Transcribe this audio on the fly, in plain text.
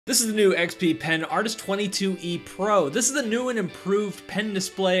This is the new XP Pen Artist 22E Pro. This is the new and improved pen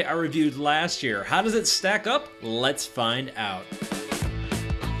display I reviewed last year. How does it stack up? Let's find out.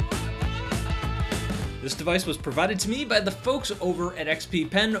 This device was provided to me by the folks over at XP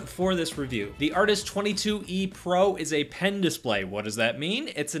Pen for this review. The Artist 22E Pro is a pen display. What does that mean?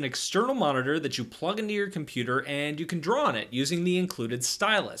 It's an external monitor that you plug into your computer and you can draw on it using the included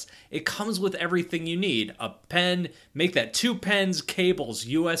stylus. It comes with everything you need. A pen, make that 2 pens, cables,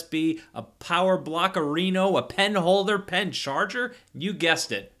 USB, a power block, a Reno, a pen holder, pen charger, you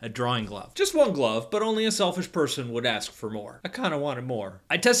guessed it, a drawing glove. Just one glove, but only a selfish person would ask for more. I kind of wanted more.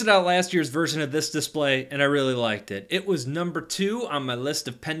 I tested out last year's version of this display and I really liked it. It was number 2 on my list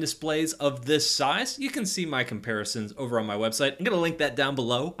of pen displays of this size. You can see my comparisons over on my website. I'm gonna link that down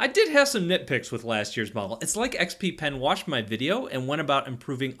below. I did have some nitpicks with last year's model. It's like XP Pen watched my video and went about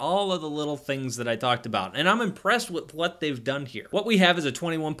improving all of the little things that I talked about, and I'm impressed with what they've done here. What we have is a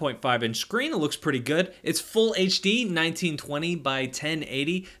 21.5-inch screen. It looks pretty good. It's full HD, 1920 by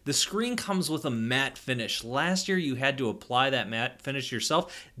 1080. The screen comes with a matte finish. Last year you had to apply that matte finish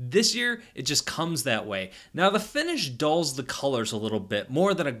yourself. This year it just comes that way. Now the finish dulls the colors a little bit,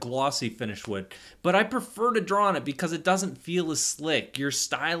 more than a glossy finish would, but I prefer to draw on it because it doesn't feel as slick. Your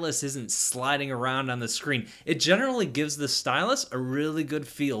stylus isn't sliding around on the screen. It generally gives the stylus a really good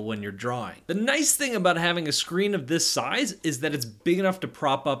feel when you're drawing. The nice thing about having a screen of this size is that it's big enough to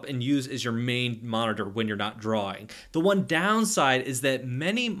prop up and use as your main monitor when you're not drawing. The one downside is that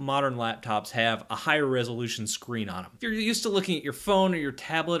many modern laptops have a higher resolution screen on them. If you're used to looking at your phone or your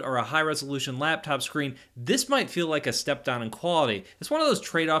tablet or a high resolution laptop screen, this might feel like a step down in quality. It's one of those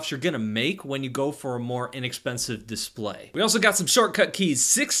trade-offs you're gonna make when you go for a more inexpensive display. We also got some shortcut keys,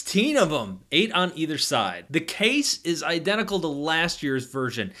 16 of them, 8 on either side. The case is identical to last year's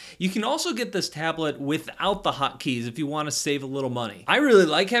version. You can also get this tablet without the hotkeys if you want to save a little money. I really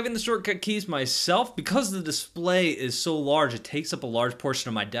like having the shortcut keys myself because the display is so large, it takes up a large portion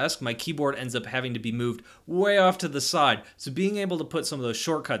of my desk. My keyboard ends up having to be moved way off to the side. So being able to put some of those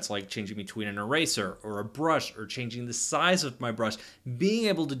shortcuts like changing between an eraser or a brush or changing the size of my brush, being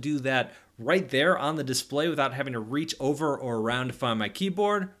able to do that right there on the display without having to reach over or around to find my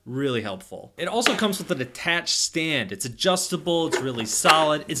keyboard, really helpful. It also comes with an attached stand. It's adjustable, it's really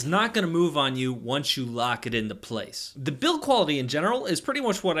solid. It's not gonna move on you once you lock it into place. The build quality in general is pretty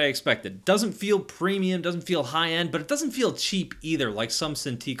much what I expected. Doesn't feel premium, doesn't feel high-end, but it doesn't feel cheap either, like some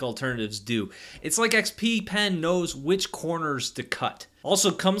Cintiq alternatives do. It's like XP Pen knows which corners to cut.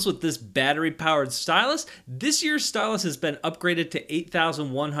 Also comes with this battery-powered stylus. This year's stylus has been upgraded to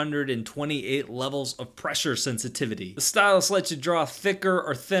 8,128 levels of pressure sensitivity. The stylus lets you draw thicker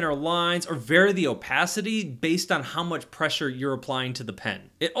or thinner lines or vary the opacity based on how much pressure you're applying to the pen.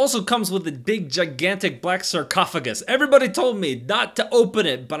 It also comes with a big, gigantic black sarcophagus. Everybody told me not to open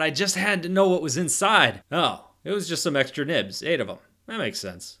it, but I just had to know what was inside. Oh, it was just some extra nibs, 8 of them. That makes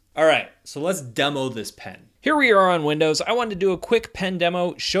sense. All right, so let's demo this pen. Here we are on Windows. I wanted to do a quick pen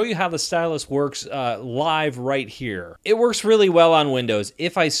demo, show you how the stylus works live right here. It works really well on Windows.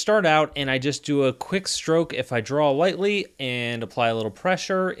 If I start out and I just do a quick stroke, if I draw lightly and apply a little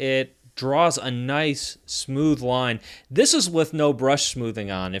pressure, it draws a nice smooth line. This is with no brush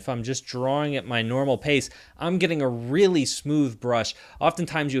smoothing on. If I'm just drawing at my normal pace, I'm getting a really smooth brush.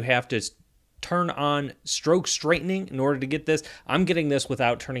 Oftentimes you have to turn on stroke straightening in order to get this. I'm getting this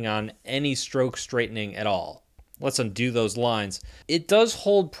without turning on any stroke straightening at all. Let's undo those lines. It does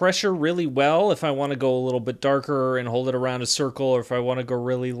hold pressure really well if I want to go a little bit darker and hold it around a circle, or if I want to go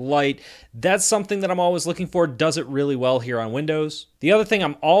really light. That's something that I'm always looking for. Does it really well here on Windows. The other thing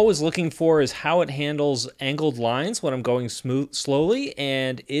I'm always looking for is how it handles angled lines when I'm going slowly,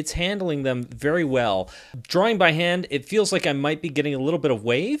 and it's handling them very well. Drawing by hand, it feels like I might be getting a little bit of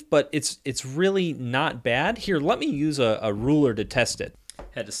wave, but it's really not bad. Here, let me use a ruler to test it.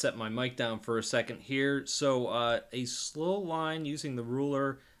 Had to set my mic down for a second here. So a slow line using the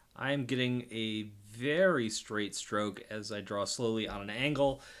ruler, I'm getting a very straight stroke as I draw slowly on an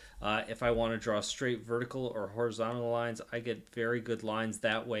angle. If I want to draw straight vertical or horizontal lines, I get very good lines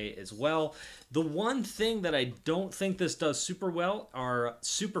that way as well. The one thing that I don't think this does super well are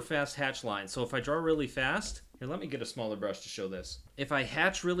super fast hatch lines. So if I draw really fast, here, let me get a smaller brush to show this. If I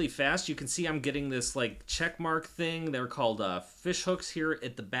hatch really fast, you can see I'm getting this like check mark thing. They're called fish hooks here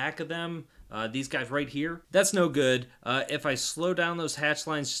at the back of them. These guys right here. That's no good. If I slow down those hatch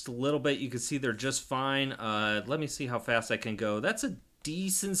lines just a little bit, you can see they're just fine. Let me see how fast I can go. That's a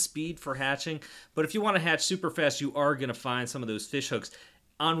decent speed for hatching, but if you want to hatch super fast, you are going to find some of those fish hooks.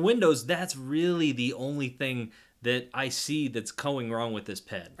 On Windows, that's really the only thing that I see that's going wrong with this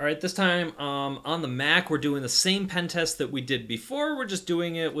pen. All right, this time on the Mac, we're doing the same pen test that we did before. We're just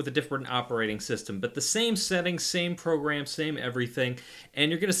doing it with a different operating system, but the same settings, same program, same everything. And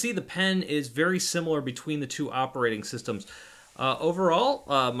you're gonna see the pen is very similar between the two operating systems.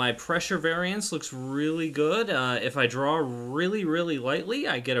 Overall, my pressure variance looks really good. If I draw really, really lightly,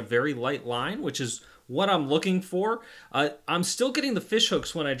 I get a very light line, which is what I'm looking for. I'm still getting the fish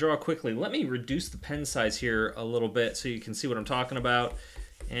hooks when I draw quickly. Let me reduce the pen size here a little bit so you can see what I'm talking about.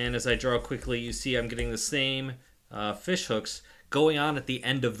 And as I draw quickly, you see I'm getting the same fish hooks going on at the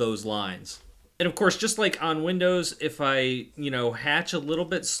end of those lines. And of course, just like on Windows, if I, hatch a little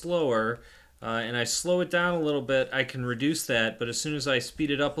bit slower, and I slow it down a little bit, I can reduce that, but as soon as I speed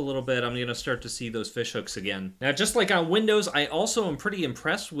it up a little bit, I'm going to start to see those fish hooks again. Now, just like on Windows, I also am pretty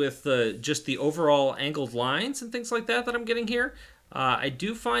impressed with just the overall angled lines and things like that I'm getting here. I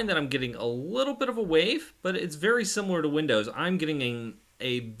do find that I'm getting a little bit of a wave, but it's very similar to Windows. I'm getting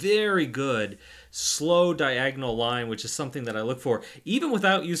a very good slow diagonal line, which is something that I look for. Even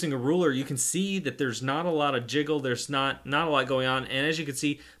without using a ruler, you can see that there's not a lot of jiggle, there's not a lot going on, and as you can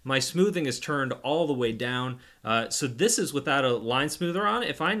see, my smoothing is turned all the way down. So this is without a line smoother on.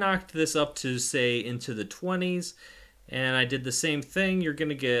 If I knocked this up to, say, into the 20s, and I did the same thing, you're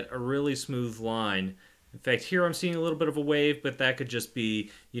gonna get a really smooth line. In fact, here I'm seeing a little bit of a wave, but that could just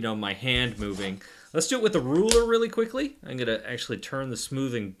be, my hand moving. Let's do it with a ruler really quickly. I'm going to actually turn the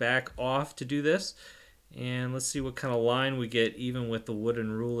smoothing back off to do this. And let's see what kind of line we get even with the wooden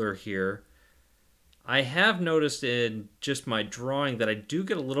ruler here. I have noticed in just my drawing that I do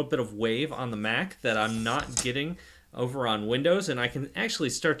get a little bit of wave on the Mac that I'm not getting over on Windows, and I can actually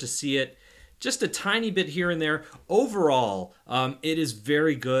start to see it just a tiny bit here and there. Overall, it is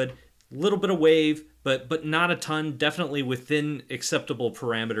very good. Little bit of wave, but not a ton, definitely within acceptable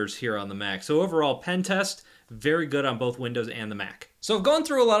parameters here on the Mac. So overall, pen test, very good on both Windows and the Mac. So I've gone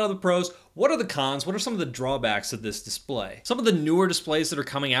through a lot of the pros. What are the cons? What are some of the drawbacks of this display? Some of the newer displays that are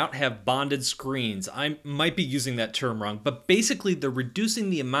coming out have bonded screens. I might be using that term wrong, but basically they're reducing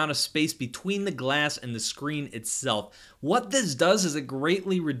the amount of space between the glass and the screen itself. What this does is it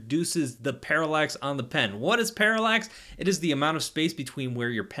greatly reduces the parallax on the pen. What is parallax? It is the amount of space between where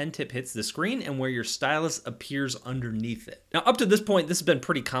your pen tip hits the screen and where your stylus appears underneath it. Now, up to this point, this has been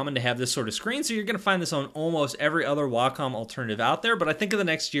pretty common to have this sort of screen, so you're gonna find this on almost every other Wacom alternative out there, but I think in the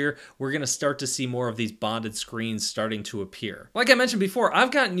next year, we're gonna start to see more of these bonded screens starting to appear. Like I mentioned before,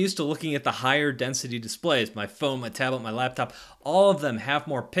 I've gotten used to looking at the higher density displays. My phone, my tablet, my laptop, all of them have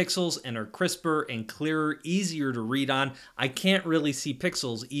more pixels and are crisper and clearer, easier to read on. I can't really see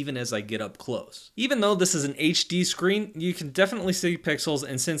pixels even as I get up close. Even though this is an HD screen, you can definitely see pixels,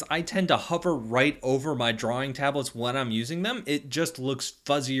 and since I tend to hover right over my drawing tablets when I'm using them, it just looks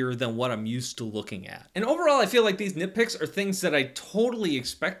fuzzier than what I'm used to looking at. And overall, I feel like these nitpicks are things that I totally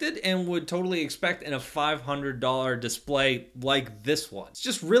expected and would totally expect in a $500 display like this one. It's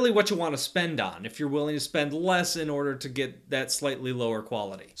just really what you want to spend on if you're willing to spend less in order to get that slightly lower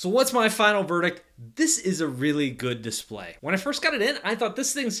quality. So what's my final verdict? This is a really good display. When I first got it in, I thought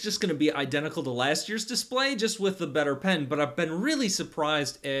this thing's just gonna be identical to last year's display, just with the better pen, but I've been really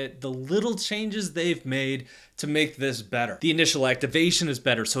surprised at the little changes they've made to make this better. The initial activation is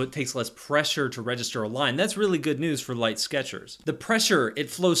better, so it takes less pressure to register a line. That's really good news for light sketchers. The pressure, it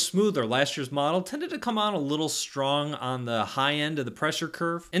flows smoother. Last year's model tended to come on a little strong on the high end of the pressure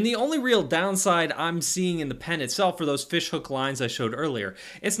curve. And the only real downside I'm seeing in the pen itself are those fishhook lines I showed earlier.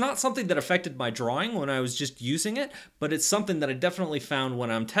 It's not something that affected my drawing when I was just using it, but it's something that I definitely found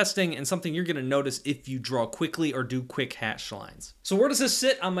when I'm testing, and something you're gonna notice if you draw quickly or do quick hatch lines. So where does this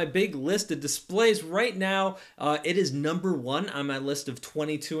sit on my big list of displays right now? It is number 1 on my list of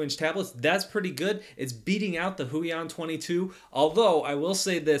 22-inch tablets. That's pretty good. It's beating out the Huion 22, although I will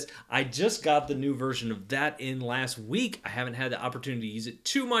say this, I just got the new version of that in last week. I haven't had the opportunity to use it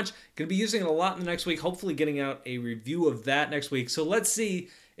too much. Gonna be using it a lot in the next week, hopefully getting out a review of that next week. So let's see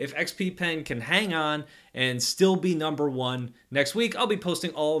if XP Pen can hang on and still be number 1 next week. I'll be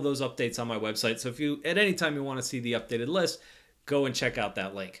posting all of those updates on my website, so if you, at any time you want to see the updated list, go and check out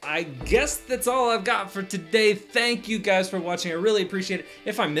that link. I guess that's all I've got for today. Thank you guys for watching. I really appreciate it.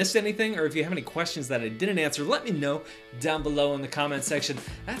 If I missed anything, or if you have any questions that I didn't answer, let me know down below in the comment section.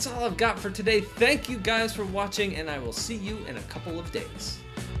 That's all I've got for today. Thank you guys for watching, and I will see you in a couple of days.